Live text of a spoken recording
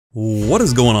What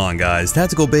is going on, guys?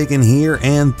 Tactical Bacon here,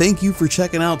 and thank you for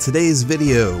checking out today's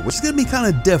video, which is going to be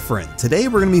kind of different. Today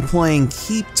we're going to be playing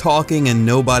Keep Talking and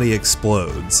Nobody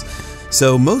Explodes.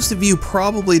 So most of you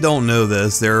probably don't know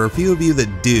this, there are a few of you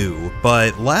that do,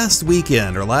 but last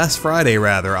weekend, or last Friday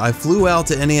rather, I flew out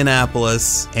to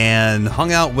Indianapolis and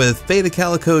hung out with Feta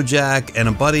Calico Jack and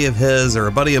a buddy of his, or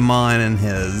a buddy of mine and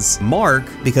his, Mark,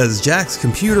 because Jack's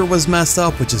computer was messed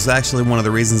up, which is actually one of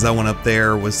the reasons I went up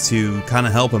there, was to kind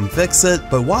of help him fix it.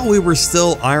 But while we were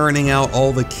still ironing out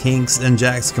all the kinks in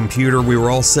Jack's computer, we were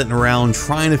all sitting around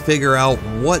trying to figure out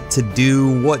what to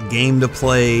do, what game to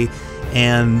play.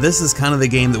 And this is kind of the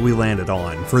game that we landed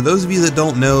on. For those of you that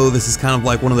don't know, this is kind of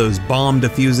like one of those bomb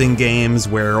defusing games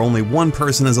where only one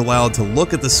person is allowed to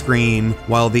look at the screen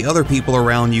while the other people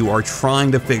around you are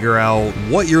trying to figure out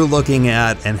what you're looking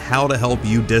at and how to help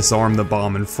you disarm the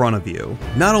bomb in front of you.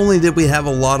 Not only did we have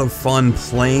a lot of fun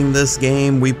playing this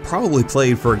game, we probably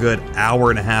played for a good hour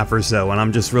and a half or so, and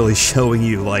I'm just really showing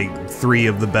you like 3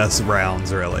 of the best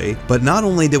rounds really. But not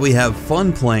only did we have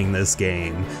fun playing this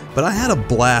game, but I had a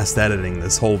blast editing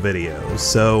this whole video,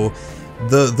 so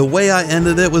the way I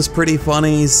ended it was pretty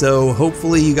funny, so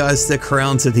hopefully you guys stick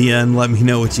around to the end, let me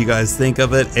know what you guys think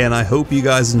of it, and I hope you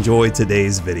guys enjoy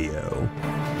today's video.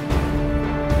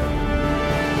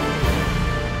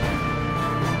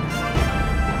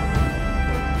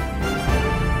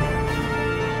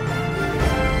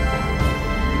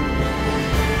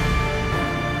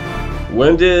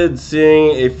 When did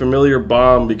seeing a familiar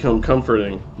bomb become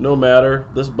comforting? No matter.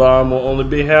 This bomb will only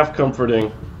be half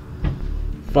comforting.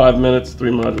 5 minutes, 3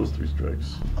 modules, 3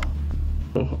 strikes.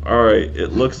 Alright,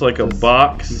 it looks like a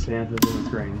box.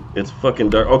 It's fucking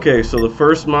dark. Okay, so the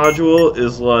first module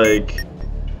is like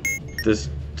this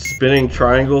spinning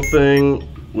triangle thing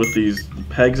with these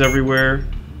pegs everywhere.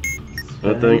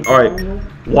 That thing. Alright,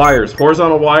 wires.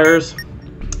 Horizontal wires.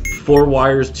 4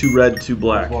 wires, 2 red, 2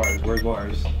 black. Where's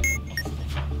wires?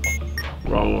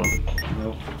 Wrong one.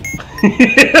 Nope.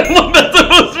 That's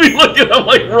supposed to be looking at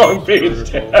like wrong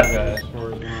page. Okay.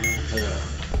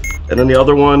 And then the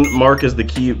other one, Mark, is the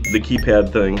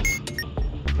keypad things.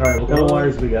 Alright, what kind of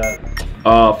wires we got?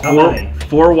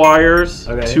 Four wires,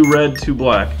 okay. 2 red, 2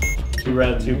 black. 2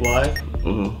 red, 2 black?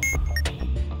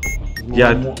 Mm-hmm.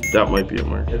 Yeah, that might be it,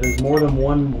 Mark. If there's more than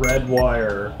 1 red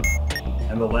wire,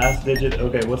 and the last digit,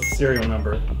 okay, what's the serial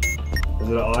number? Is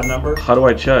it an odd number? How do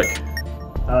I check?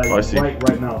 Oh, I see.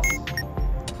 Right mouse.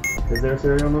 Is there a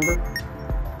serial number?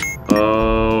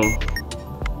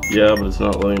 Yeah, but it's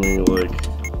not letting me, like,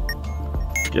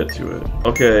 get to it.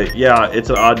 Okay, yeah, it's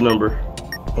an odd number.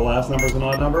 The last number's an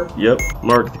odd number? Yep,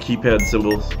 Mark the keypad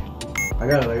symbols. I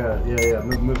got it. Yeah.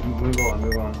 Move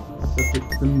on.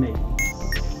 It's a maze.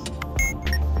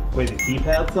 Wait, the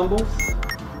keypad symbols?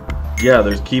 Yeah,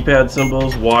 there's keypad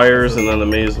symbols, wires, and then the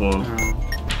maze one.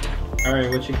 Alright,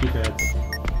 what's your keypads?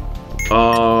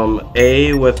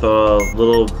 A with a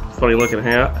little funny looking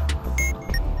hat.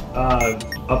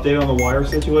 Update on the wire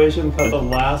situation. Cut the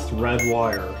last red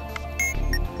wire.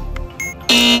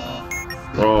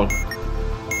 Wrong.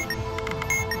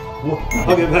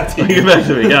 I'll get back to you. Get back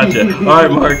to me, gotcha.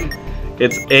 Alright, Mark.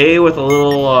 It's A with a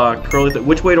little curly thing.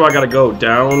 Which way do I gotta go?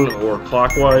 Down or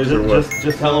clockwise or what?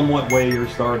 Just tell them what way you're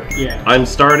starting. Yeah. I'm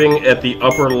starting at the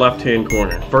upper left-hand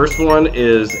corner. First one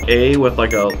is A with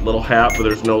like a little hat, but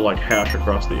there's no like hash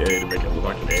across the A to make it look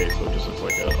like an A, so it just looks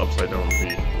like an upside-down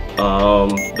V.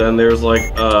 Then there's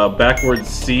like a backwards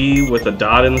C with a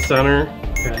dot in the center.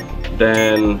 Okay.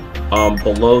 Then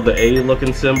below the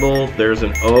A-looking symbol, there's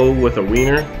an O with a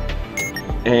wiener.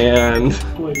 And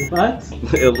wait, what?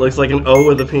 It looks like an O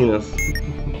with a penis.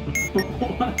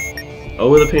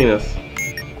 O with a penis.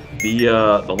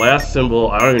 The last symbol,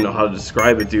 I don't even know how to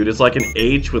describe it, dude. It's like an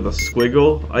H with a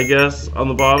squiggle, I guess, on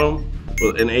the bottom.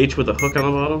 With an H with a hook on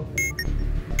the bottom.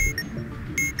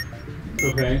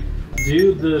 Okay.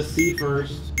 Do the C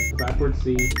first. Backward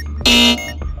C.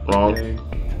 Wrong. Okay.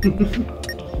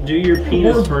 Do your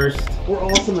penis first. We're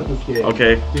awesome at this game.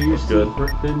 Okay. Do your C good.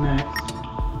 First, then next.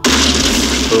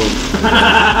 Boom.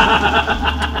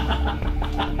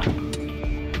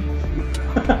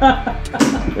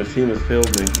 My team has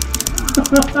failed me.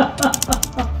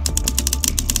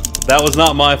 That was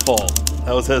not my fault,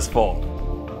 that was his fault.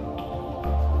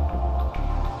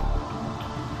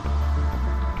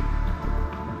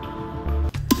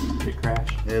 It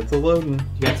crashed. It's a loading.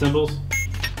 You got symbols?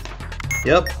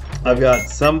 Yep, I've got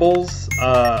symbols.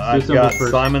 I've got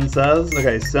first. Simon Says.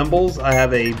 Okay, symbols. I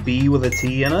have a B with a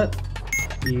T in it.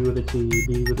 B with a T,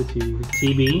 B with a T.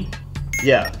 TB?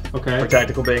 Yeah. Okay. For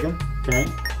Tactical Bacon. Okay.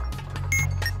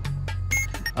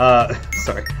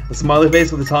 Sorry. The smiley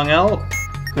face with the tongue out.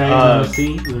 Okay,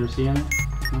 C. Is there a C in it?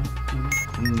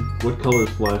 What color is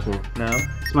flashing? No.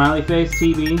 Smiley face,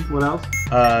 TV. What else?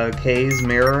 K's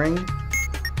mirroring.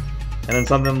 And then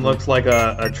something looks like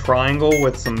a triangle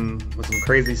with some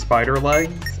crazy spider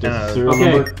legs. Does the serial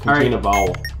number contain a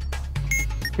vowel?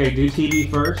 Okay, do TV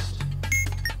first.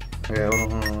 Okay,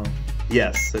 hold on.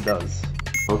 Yes, it does.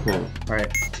 Okay. Alright,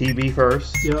 TV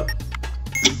first. Yep.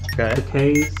 Okay. The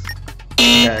K's.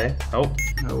 Okay. Oh.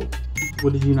 No.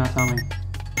 What did you not tell me?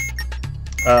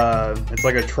 It's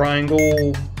like a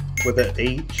triangle with an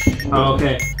H. Oh,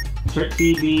 okay.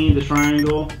 TV, the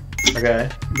triangle. Okay.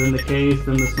 Then the K's,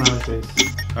 then the smiley face.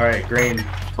 Alright, green.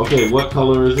 Okay, what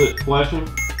color is it flashing?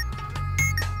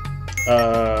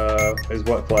 Is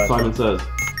what flashing? Simon says.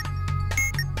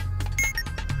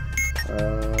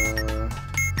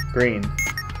 Green.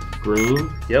 Green?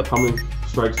 Yep. How many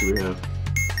strikes do we have?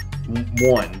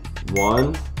 1.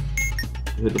 1.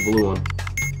 Hit the blue one.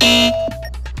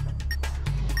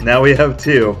 Now we have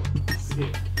 2.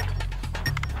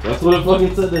 That's what it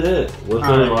fucking said to hit. What's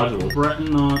the other module?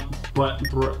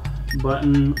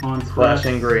 Button on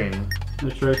Flashing green. No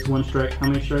strikes, 1 strike. How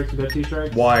many strikes? We got 2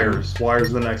 strikes? Wires.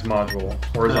 Wires are the next module.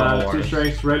 Horizontal wires. 2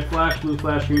 strikes, red flash, blue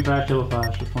flash, green flash, yellow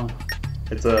flash. Which one?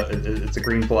 It's a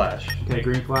green flash. Okay,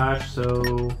 green flash.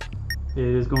 So it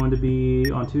is going to be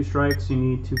on 2 strikes. You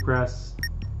need to press.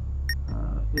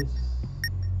 Is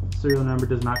serial number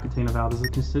does not contain a vowel. Does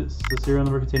the serial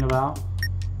number contain a vowel?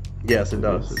 Yes, it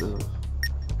does. Yes, it does.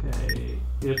 Okay,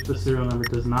 if the serial number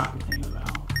does not contain a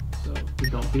vowel, so we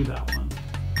don't do that one.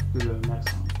 We go to the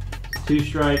next one. 2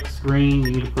 strikes, green.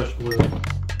 You need to push blue.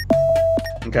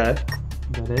 Okay.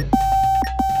 Is that it?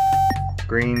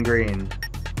 Green, green.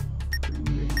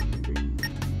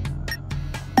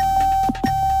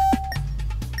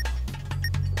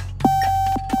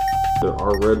 There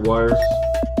are red wires.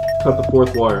 Cut the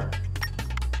 4th wire.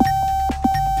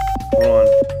 Hold on.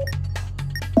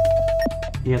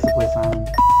 He has to play Simon.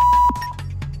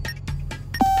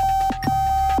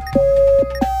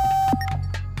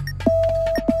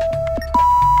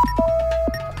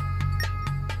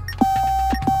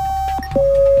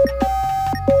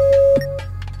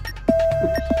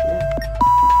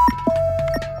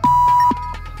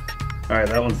 Alright,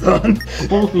 that one's done.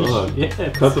 Holy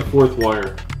shit. Cut the 4th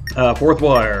wire. 4th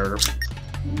wire.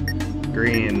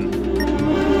 Green.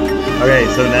 Okay,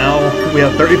 so now we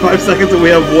have 35 seconds and we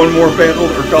have 1 more panel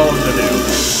or column to do.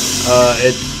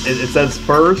 It says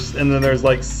first, and then there's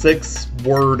like 6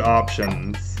 word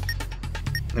options.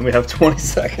 And we have 20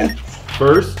 seconds.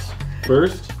 First,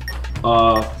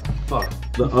 fuck.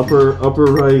 The upper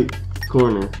right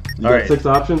corner. You got 6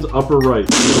 options, upper right.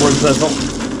 Where it says,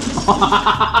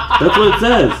 That's what it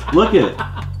says. Look it.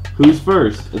 Who's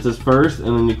first? It says first, and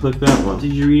then you click that one.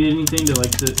 Did you read anything to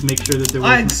make sure that there was?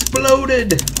 I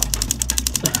exploded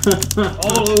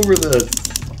all over this.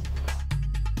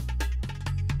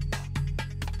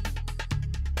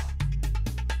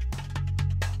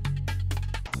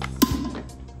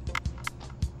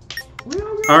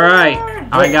 Alright,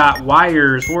 I got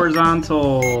wires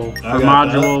horizontal for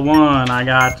module 1. I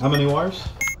got How many wires?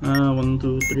 1,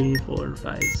 2, 3, 4,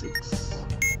 5, 6.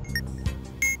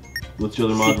 What's the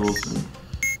other modules?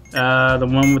 The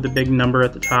one with the big number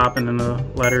at the top, and then the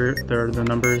letter, the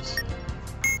numbers,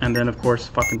 and then of course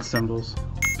fucking symbols.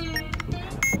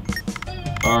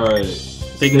 Alright.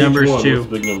 Big number is 2.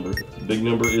 What's big number? Big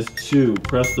number is 2.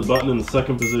 Press the button in the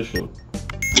 2nd position.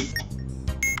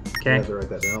 Okay. I have to write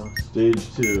that down.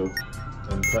 Stage 2.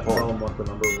 And tell them what the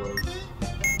number was.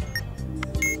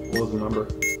 What was the number? I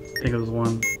think it was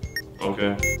 1.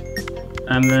 Okay.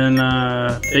 And then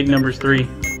big number is 3.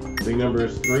 Big number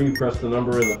is 3. Press the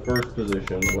number in the 1st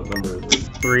position. What number is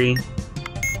it? 3.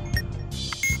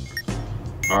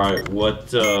 Alright,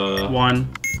 what 1.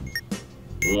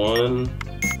 1.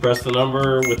 Press the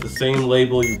number with the same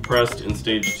label you pressed in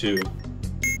stage 2.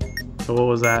 So what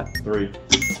was that? 3.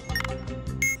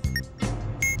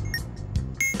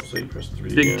 So you press 3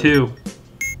 Big again. 2.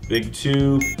 Big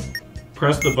 2.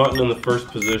 Press the button in the 1st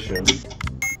position.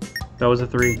 That was a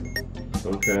 3.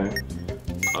 Okay.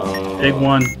 Big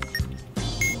 1.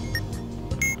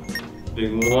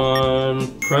 Big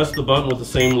 1. Press the button with the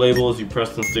same label as you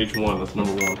pressed in stage 1. That's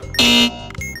number 1.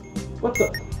 What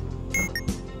the?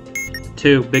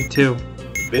 2. Big 2.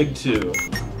 Big 2.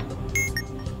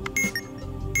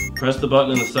 Press the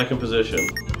button in the 2nd position.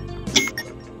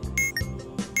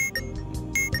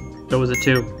 That was a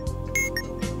 2.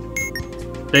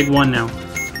 Big 1 now.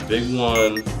 Big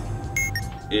 1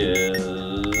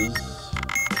 is...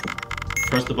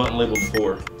 Press the button labeled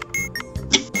 4.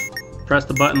 Press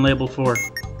the button labeled 4.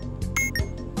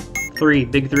 3.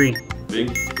 Big 3.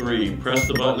 Big 3. Press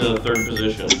the button in the 3rd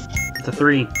position. It's a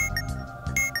 3.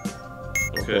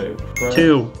 Okay. Press.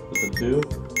 2. That's a 2.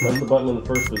 Press the button in the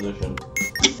first position.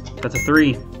 That's a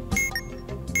 3.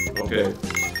 Okay.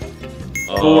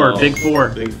 4. Big 4.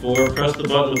 Big 4. Press the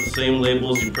button with the same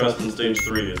labels you pressed in stage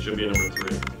 3. It should be number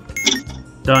 3.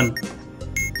 Done.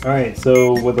 Alright,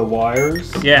 so with the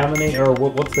wires, Yeah. how many, or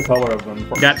what's the color of them?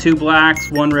 Got 2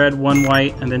 blacks, 1 red, 1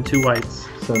 white, and then 2 whites.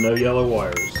 So no yellow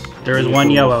wires. There is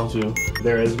 1 yellow.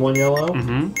 There is 1 yellow?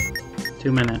 Mm-hmm.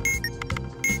 2 minutes.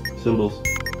 Symbols.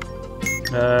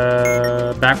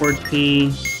 Backwards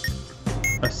P,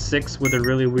 a 6 with a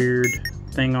really weird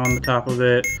thing on the top of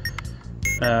it,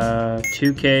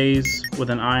 2 Ks with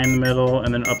an I in the middle,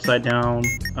 and then upside down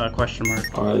question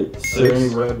mark. Alright, Are there any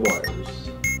red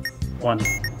wires? 1.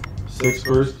 6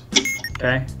 first.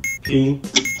 Okay. P.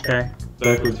 Okay.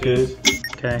 Backwards Ks.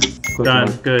 Okay.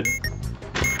 Done. Good.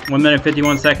 1 minute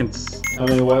 51 seconds. How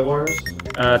many white wires?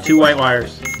 2 white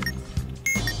wires.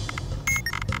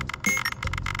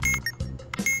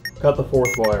 Cut the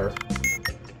 4th wire.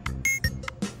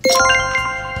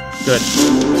 Good.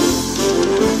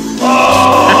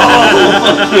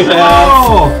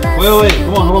 Oh! Wait,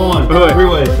 come on, hold on.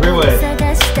 Wait. 3 ways.